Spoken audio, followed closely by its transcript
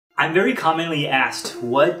I'm very commonly asked,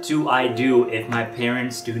 what do I do if my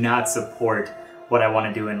parents do not support what I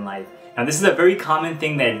want to do in life? Now, this is a very common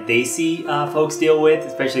thing that Desi folks deal with,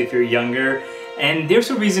 especially if you're younger. And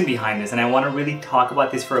there's a reason behind this, and I want to really talk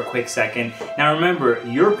about this for a quick second. Now remember,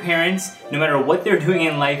 your parents, no matter what they're doing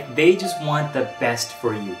in life, they just want the best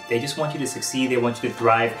for you. They just want you to succeed, they want you to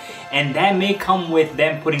thrive, and that may come with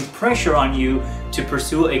them putting pressure on you to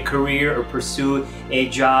pursue a career or pursue a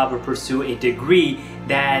job or pursue a degree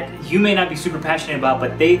that you may not be super passionate about,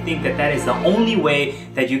 but they think that that is the only way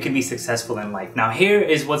that you can be successful in life. Now here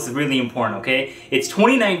is what's really important, okay? It's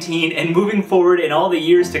 2019, and moving forward in all the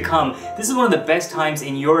years to come, this is one of the best times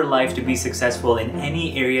in your life to be successful in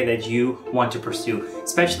any area that you want to pursue,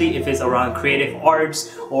 especially if it's around creative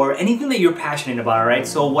arts or anything that you're passionate about, alright?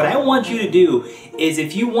 So what I want you to do is,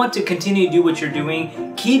 if you want to continue to do what you're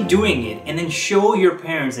doing, keep doing it, and then show your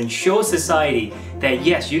parents and show society that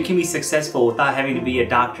yes, you can be successful without having to be a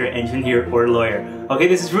doctor, engineer, or lawyer. Okay,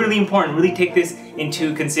 this is really important. Really take this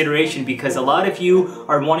into consideration, because a lot of you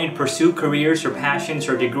are wanting to pursue careers or passions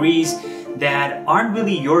or degrees that aren't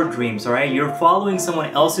really your dreams, alright? You're following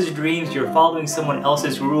someone else's dreams, you're following someone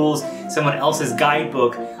else's rules, someone else's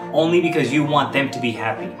guidebook, only because you want them to be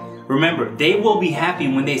happy. Remember, they will be happy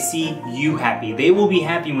when they see you happy. They will be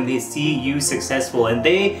happy when they see you successful, and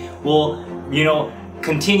they will,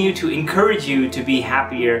 continue to encourage you to be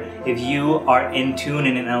happier if you are in tune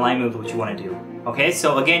and in alignment with what you want to do. Okay,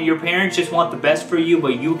 so again, your parents just want the best for you,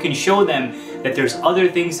 but you can show them that there's other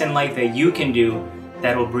things in life that you can do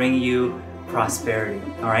that will bring you prosperity.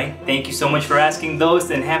 Alright, thank you so much for asking those,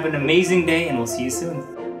 and have an amazing day, and we'll see you soon.